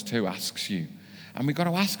 12 verse 2 asks you. And we've got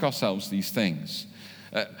to ask ourselves these things.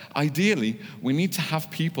 Ideally, we need to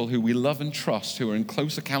have people who we love and trust, who are in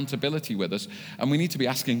close accountability with us, and we need to be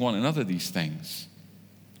asking one another these things.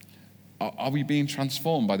 Are we being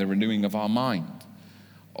transformed by the renewing of our mind?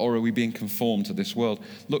 Or are we being conformed to this world?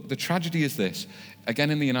 Look, the tragedy is this. Again,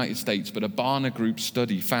 in the United States, but a Barna Group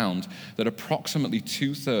study found that approximately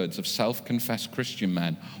 2/3 of self-confessed Christian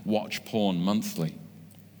men watch porn monthly,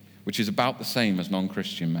 which is about the same as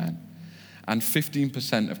non-Christian men. And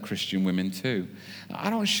 15% of Christian women too. Now, I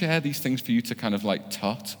don't share these things for you to kind of like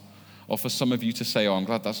tut, or for some of you to say, oh, I'm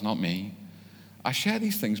glad that's not me. I share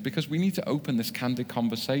these things because we need to open this candid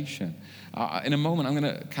conversation. In a moment, I'm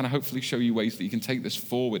going to kind of hopefully show you ways that you can take this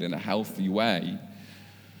forward in a healthy way.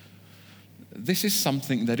 This is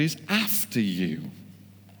something that is after you.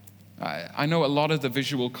 I know a lot of the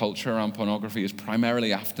visual culture around pornography is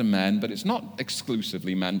primarily after men, but it's not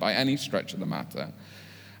exclusively men by any stretch of the matter.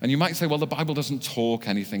 And you might say, well, the Bible doesn't talk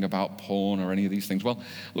anything about porn or any of these things. Well,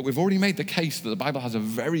 look, we've already made the case that the Bible has a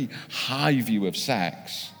very high view of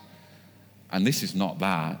sex. And this is not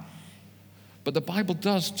that. But the Bible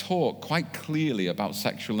does talk quite clearly about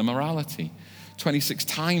sexual immorality. 26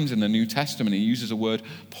 times in the New Testament, it uses a word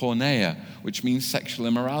porneia, which means sexual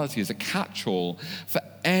immorality, as a catch-all for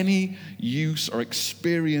any use or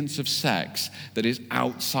experience of sex that is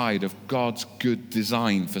outside of God's good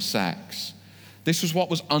design for sex. This was what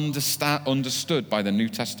was understood by the New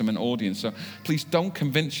Testament audience. So please don't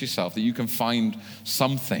convince yourself that you can find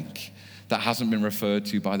something that hasn't been referred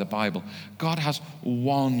to by the Bible. God has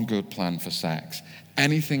one good plan for sex.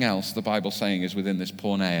 Anything else the Bible's saying is within this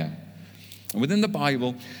porneia. And within the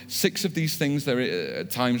Bible, 6 of these things, there are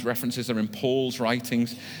at times references, they're in Paul's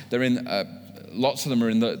writings. They're in, lots of them are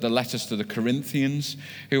in the letters to the Corinthians,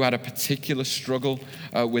 who had a particular struggle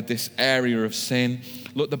with this area of sin.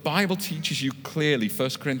 Look, the Bible teaches you clearly, 1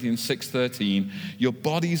 Corinthians 6:13, your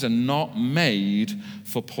bodies are not made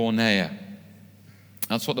for porneia.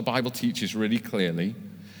 That's what the Bible teaches really clearly.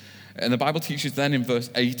 And the Bible teaches then in verse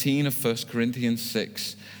 18 of 1 Corinthians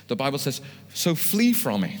 6, the Bible says, so flee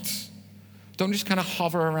from it. Don't just kind of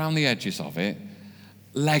hover around the edges of it.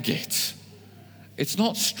 Leg it. It's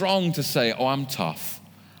not strong to say, oh, I'm tough.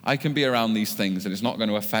 I can be around these things and it's not going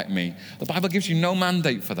to affect me. The Bible gives you no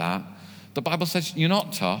mandate for that. The Bible says you're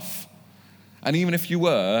not tough. And even if you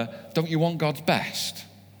were, don't you want God's best?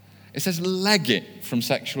 It says leg it from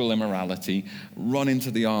sexual immorality, run into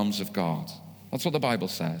the arms of God. That's what the Bible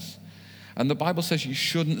says. And the Bible says you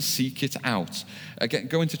shouldn't seek it out. Again,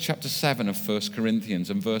 go into chapter 7 of 1 Corinthians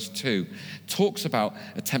and verse 2. It talks about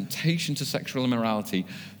a temptation to sexual immorality.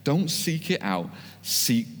 Don't seek it out,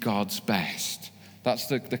 seek God's best. That's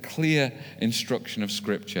the clear instruction of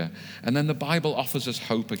Scripture. And then the Bible offers us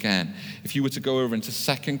hope again. If you were to go over into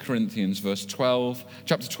 2 Corinthians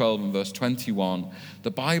chapter 12 and verse 21,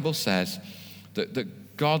 the Bible says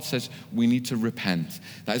that God says we need to repent.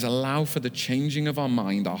 That is, allow for the changing of our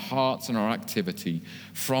mind, our hearts, and our activity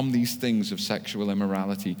from these things of sexual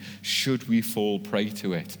immorality, should we fall prey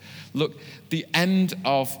to it. Look, the end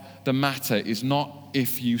of the matter is not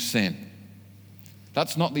if you sin.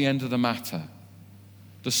 That's not the end of the matter.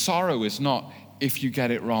 The sorrow is not if you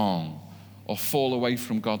get it wrong or fall away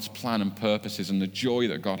from God's plan and purposes and the joy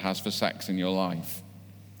that God has for sex in your life.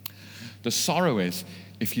 The sorrow is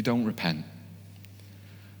if you don't repent.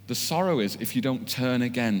 The sorrow is if you don't turn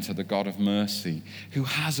again to the God of mercy, who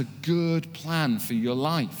has a good plan for your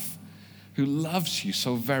life, who loves you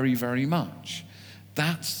so very, very much.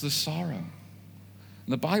 That's the sorrow. And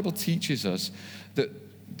the Bible teaches us that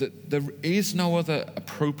there is no other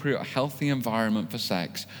appropriate, healthy environment for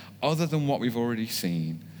sex other than what we've already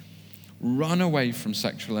seen. Run away from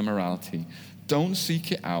sexual immorality. Don't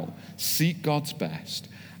seek it out. Seek God's best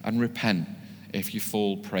and repent if you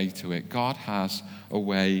fall prey to it. God has a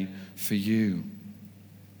way for you.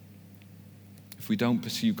 If we don't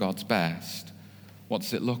pursue God's best, what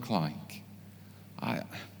does it look like?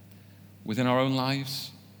 Within our own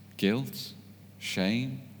lives, guilt,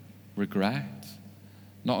 shame, regret,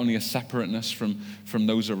 not only a separateness from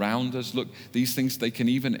those around us. Look, these things, they can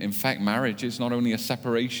even infect marriages, not only a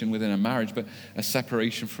separation within a marriage, but a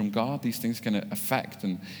separation from God. These things can affect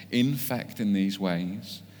and infect in these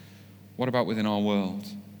ways. What about within our world?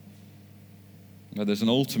 Where there's an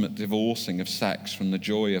ultimate divorcing of sex from the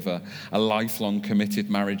joy of a lifelong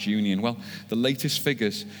committed marriage union. Well, the latest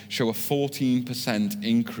figures show a 14%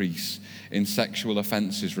 increase in sexual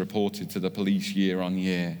offenses reported to the police year on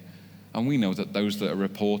year. And we know that those that are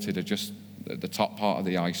reported are just the top part of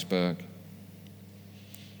the iceberg.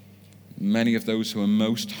 Many of those who are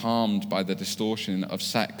most harmed by the distortion of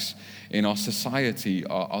sex in our society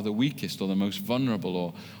are the weakest or the most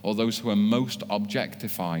vulnerable or those who are most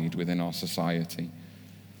objectified within our society.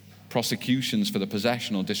 Prosecutions for the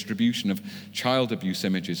possession or distribution of child abuse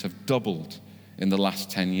images have doubled in the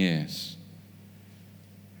last 10 years.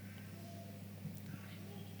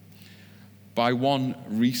 By one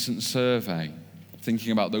recent survey,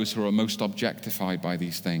 thinking about those who are most objectified by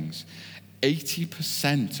these things,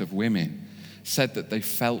 80% of women said that they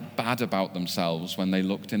felt bad about themselves when they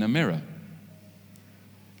looked in a mirror.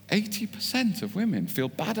 80% of women feel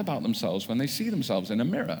bad about themselves when they see themselves in a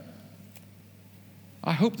mirror.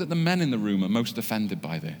 I hope that the men in the room are most offended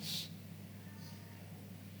by this.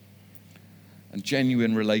 And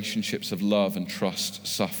genuine relationships of love and trust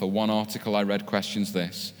suffer. One article I read questions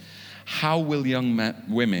this: how will young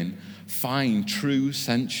women find true,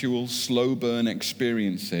 sensual, slow burn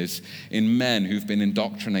experiences in men who've been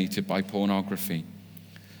indoctrinated by pornography?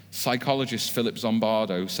 Psychologist Philip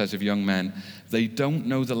Zimbardo says of young men, they don't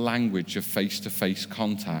know the language of face-to-face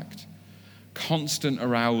contact. Constant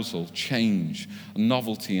arousal, change,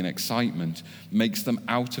 novelty, and excitement makes them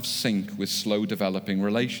out of sync with slow developing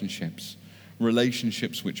relationships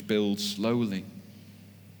which build slowly.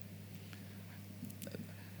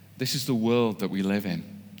 This is the world that we live in.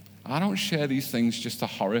 I don't share these things just to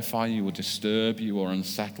horrify you or disturb you or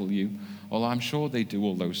unsettle you, although I'm sure they do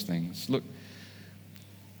all those things. Look,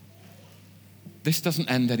 this doesn't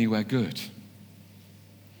end anywhere good.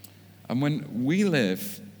 And when we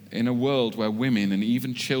live in a world where women and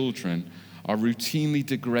even children are routinely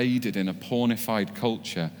degraded in a pornified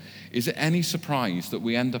culture, is it any surprise that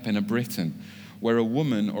we end up in a Britain where a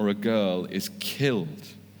woman or a girl is killed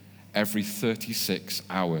every 36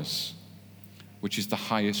 hours, which is the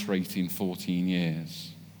highest rate in 14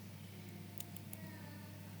 years?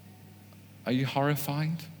 Are you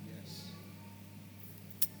horrified? Yes.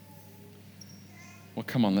 Well,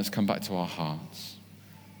 come on, let's come back to our hearts.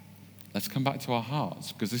 Let's come back to our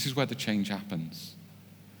hearts, because this is where the change happens.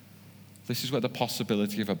 This is where the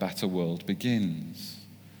possibility of a better world begins.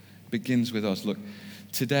 It begins with us. Look,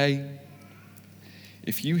 today,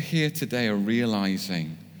 if you here today are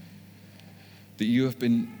realizing that you have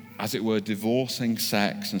been, as it were, divorcing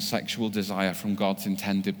sex and sexual desire from God's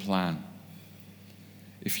intended plan,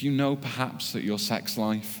 if you know perhaps that your sex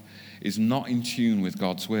life is not in tune with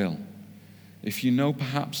God's will, if you know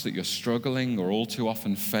perhaps that you're struggling or all too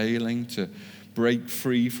often failing to break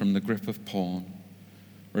free from the grip of porn,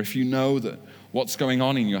 or if you know that what's going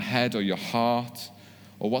on in your head or your heart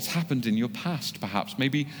or what's happened in your past, perhaps,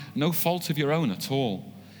 maybe no fault of your own at all,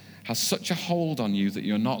 has such a hold on you that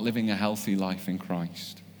you're not living a healthy life in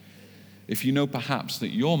Christ. If you know perhaps that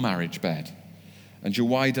your marriage bed and your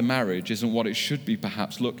wider marriage isn't what it should be,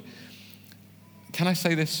 perhaps, look, can I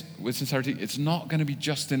say this with sincerity? It's not going to be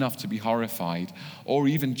just enough to be horrified or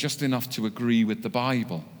even just enough to agree with the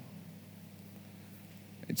Bible.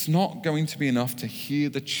 It's not going to be enough to hear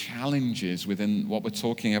the challenges within what we're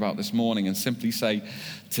talking about this morning and simply say,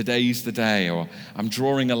 today's the day, or I'm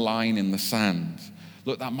drawing a line in the sand.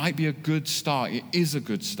 Look, that might be a good start. It is a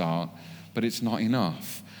good start, but it's not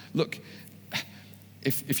enough. Look,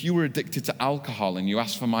 if you were addicted to alcohol and you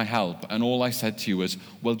asked for my help and all I said to you was,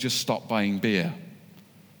 well, just stop buying beer,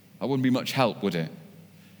 that wouldn't be much help, would it?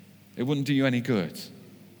 It wouldn't do you any good.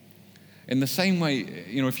 In the same way,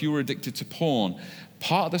 if you were addicted to porn,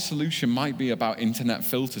 part of the solution might be about internet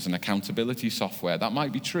filters and accountability software. That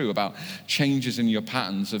might be true about changes in your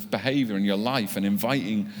patterns of behavior in your life and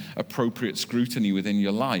inviting appropriate scrutiny within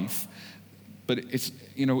your life. But it's,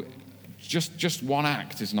 just one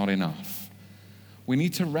act is not enough. We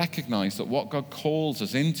need to recognize that what God calls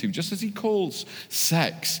us into, just as he calls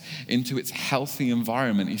sex into its healthy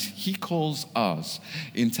environment, he calls us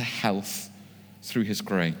into health through his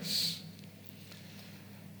grace.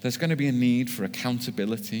 There's going to be a need for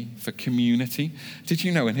accountability, for community. Did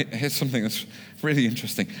you know, and here's something that's really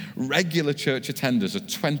interesting, regular church attenders are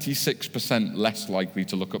 26% less likely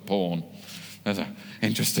to look at porn. There's an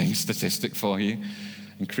interesting statistic for you.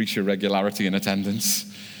 Increase your regularity in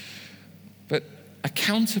attendance. But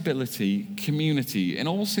accountability, community, in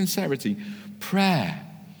all sincerity, prayer,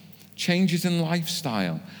 changes in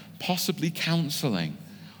lifestyle, possibly counseling,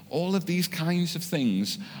 all of these kinds of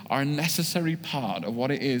things are a necessary part of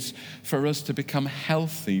what it is for us to become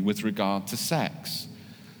healthy with regard to sex.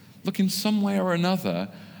 Look, in some way or another,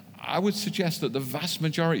 I would suggest that the vast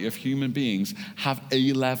majority of human beings have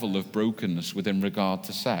a level of brokenness within regard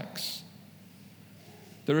to sex.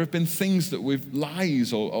 There have been things that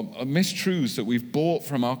lies or mistruths that we've bought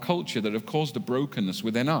from our culture that have caused a brokenness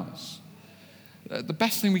within us. The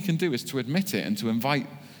best thing we can do is to admit it and to invite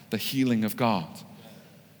the healing of God.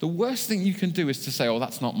 The worst thing you can do is to say, oh,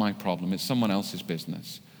 that's not my problem. It's someone else's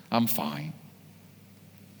business. I'm fine.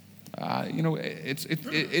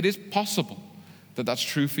 It is possible that that's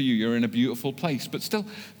true for you. You're in a beautiful place. But still,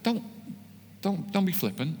 don't be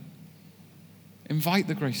flippant. Invite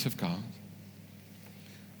the grace of God.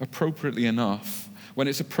 Appropriately enough, when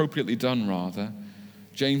it's appropriately done, rather,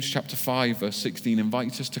 James chapter 5, verse 16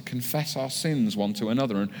 invites us to confess our sins one to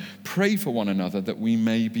another and pray for one another that we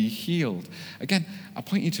may be healed. Again, I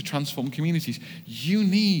point you to Transform Communities. You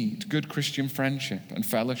need good Christian friendship and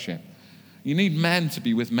fellowship. You need men to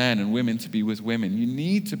be with men and women to be with women. You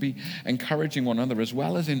need to be encouraging one another as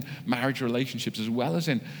well as in marriage relationships, as well as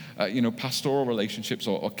in pastoral relationships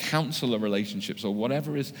or counselor relationships or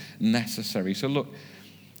whatever is necessary. So look,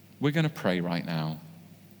 we're going to pray right now.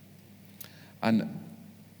 And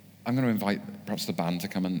I'm going to invite perhaps the band to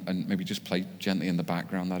come and maybe just play gently in the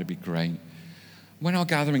background. That'd be great. When our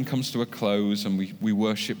gathering comes to a close and we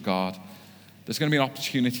worship God, there's going to be an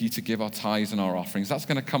opportunity to give our tithes and our offerings. That's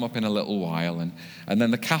going to come up in a little while. And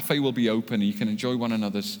then the cafe will be open and you can enjoy one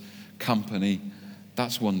another's company.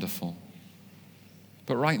 That's wonderful.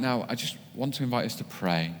 But right now, I just want to invite us to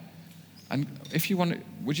pray. And if you want,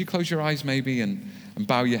 would you close your eyes maybe and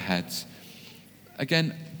bow your heads?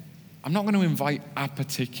 Again, I'm not going to invite a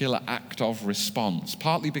particular act of response,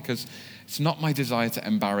 partly because it's not my desire to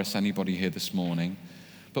embarrass anybody here this morning,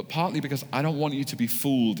 but partly because I don't want you to be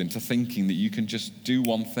fooled into thinking that you can just do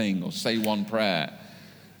one thing or say one prayer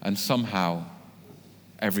and somehow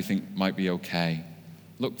everything might be okay.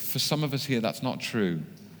 Look, for some of us here, that's not true,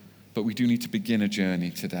 but we do need to begin a journey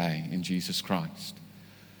today in Jesus Christ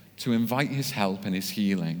to invite his help and his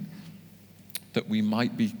healing, that we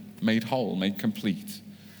might be made whole, made complete,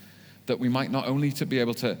 that we might not only to be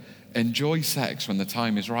able to enjoy sex when the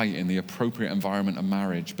time is right in the appropriate environment of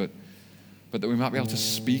marriage, but that we might be able to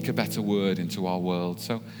speak a better word into our world.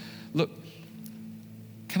 So, look,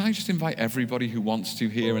 can I just invite everybody who wants to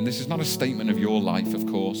here, and this is not a statement of your life, of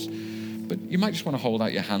course, but you might just want to hold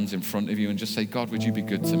out your hands in front of you and just say, God, would you be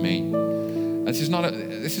good to me? And this is not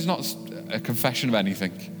a confession of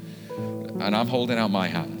anything, and I'm holding out my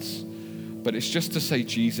hands, but it's just to say,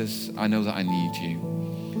 Jesus, I know that I need you.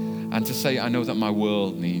 And to say, I know that my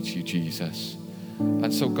world needs you, Jesus.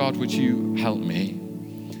 And so, God, would you help me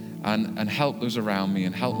and help those around me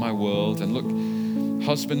and help my world? And look,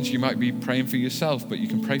 husbands, you might be praying for yourself, but you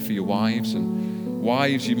can pray for your wives. And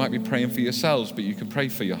wives, you might be praying for yourselves, but you can pray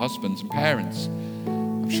for your husbands. And parents,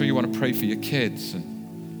 I'm sure you want to pray for your kids. And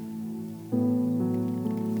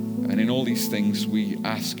in all these things, we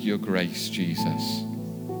ask your grace, Jesus.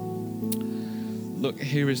 Look,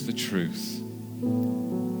 here is the truth.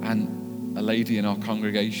 And a lady in our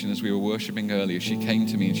congregation, as we were worshiping earlier, she came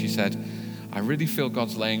to me and she said, I really feel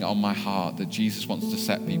God's laying on my heart that Jesus wants to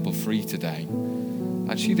set people free today.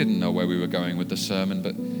 And she didn't know where we were going with the sermon,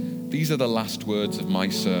 but these are the last words of my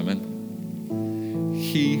sermon.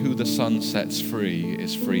 he who the Son sets free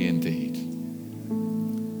is free indeed.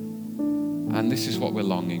 And this is what we're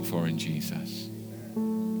longing for in Jesus.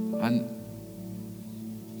 And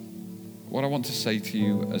what I want to say to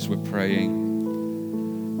you as we're praying,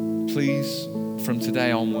 please, from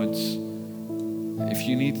today onwards, if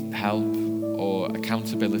you need help or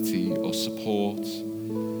accountability or support,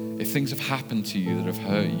 if things have happened to you that have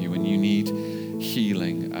hurt you and you need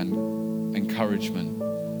healing and encouragement,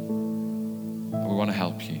 we want to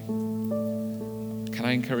help you. Can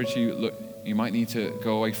I encourage you, look, you might need to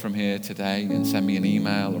go away from here today and send me an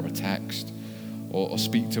email or a text or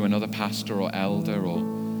speak to another pastor or elder or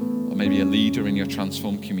maybe a leader in your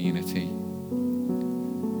Transform community.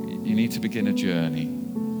 You need to begin a journey.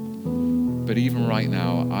 But even right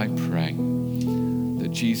now, I pray that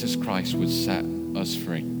Jesus Christ would set us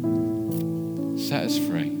free. Set us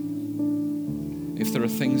free. If there are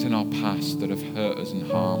things in our past that have hurt us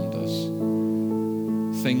and harmed us,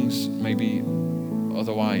 things maybe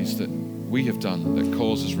otherwise that we have done that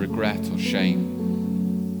cause us regret or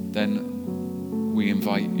shame, then we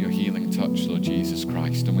invite your healing touch, Lord Jesus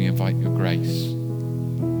Christ, and we invite your grace.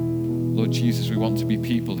 Lord Jesus, we want to be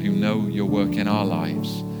people who know your work in our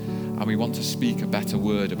lives, and we want to speak a better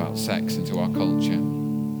word about sex into our culture.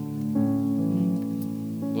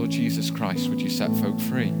 Lord Jesus Christ, would you set folk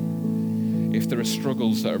free? If there are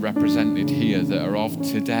struggles that are represented here that are of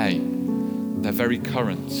today, they're very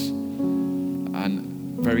current and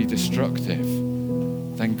very destructive,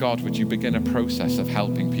 then God, would you begin a process of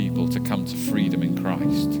helping people to come to freedom in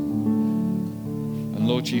Christ? And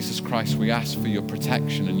Lord Jesus Christ, we ask for your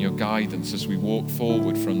protection and your guidance as we walk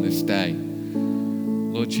forward from this day.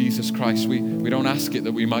 Lord Jesus Christ, we don't ask it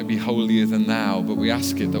that we might be holier than thou, but we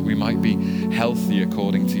ask it that we might be healthy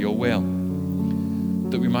according to your will,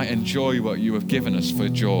 that we might enjoy what you have given us for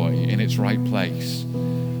joy in its right place,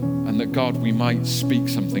 and that, God, we might speak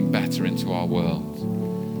something better into our world.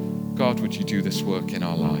 God, would you do this work in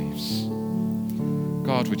our lives?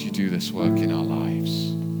 God, would you do this work in our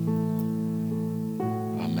lives?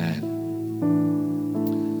 Amen.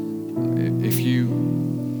 If you,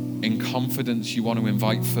 in confidence, you want to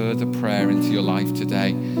invite further prayer into your life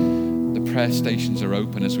today, the prayer stations are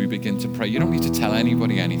open as we begin to pray. You don't need to tell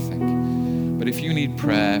anybody anything. But if you need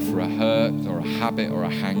prayer for a hurt or a habit or a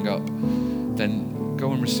hang-up, then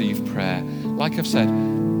go and receive prayer. Like I've said,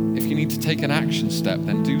 if you need to take an action step,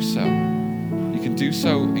 then do so. You can do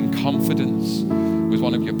so in confidence with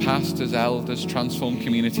one of your pastors, elders, Transform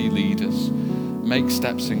community leaders. Make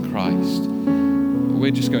steps in Christ.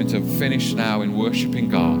 We're just going to finish now in worshiping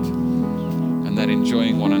God and then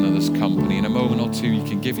enjoying one another's company. In a moment or two, you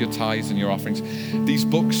can give your tithes and your offerings. These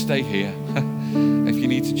books stay here. If you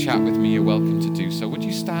need to chat with me, you're welcome to do so. Would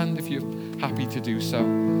you stand if you're happy to do so?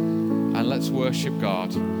 And let's worship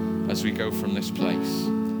God as we go from this place.